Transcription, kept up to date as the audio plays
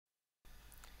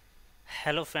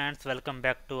Hello friends, welcome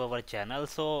back to our channel.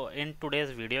 So in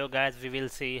today's video guys, we will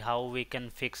see how we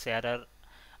can fix error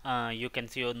you can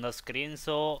see on the screen.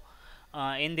 So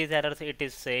in these errors it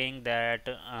is saying that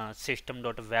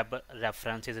system.web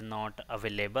reference is not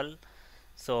available.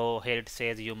 So here it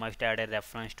says you must add a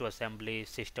reference to assembly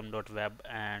system.web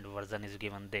and version is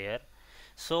given there.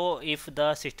 So if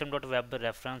the system.web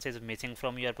reference is missing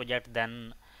from your project,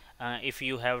 then if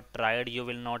you have tried, you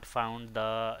will not find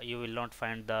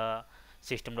the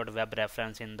system.web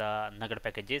reference in the Nugget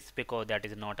packages because that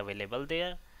is not available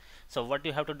there. So what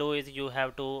you have to do is you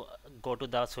have to go to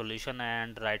the solution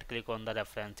and right click on the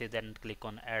references and click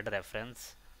on add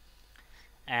reference,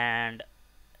 and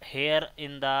here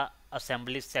in the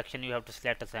assemblies section you have to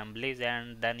select assemblies,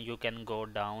 and then you can go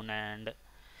down and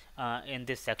in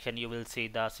this section you will see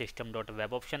the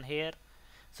system.web option here.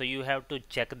 So you have to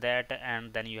check that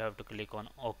and then you have to click on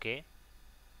OK.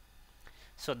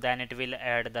 So then it will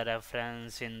add the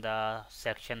reference in the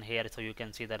section here, so you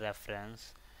can see the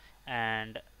reference,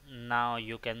 and now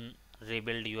you can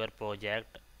rebuild your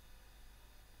project.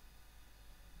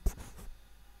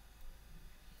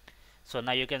 So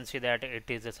now you can see that it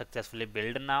is successfully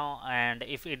built now, and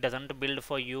if it doesn't build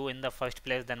for you in the first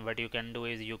place, then what you can do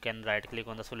is you can right click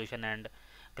on the solution and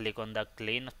click on the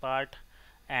clean part,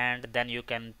 and then you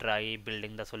can try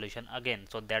building the solution again.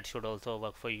 So that should also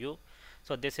work for you.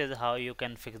 So this is how you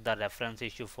can fix the reference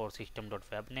issue for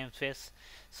system.web namespace.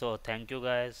 So thank you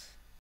guys.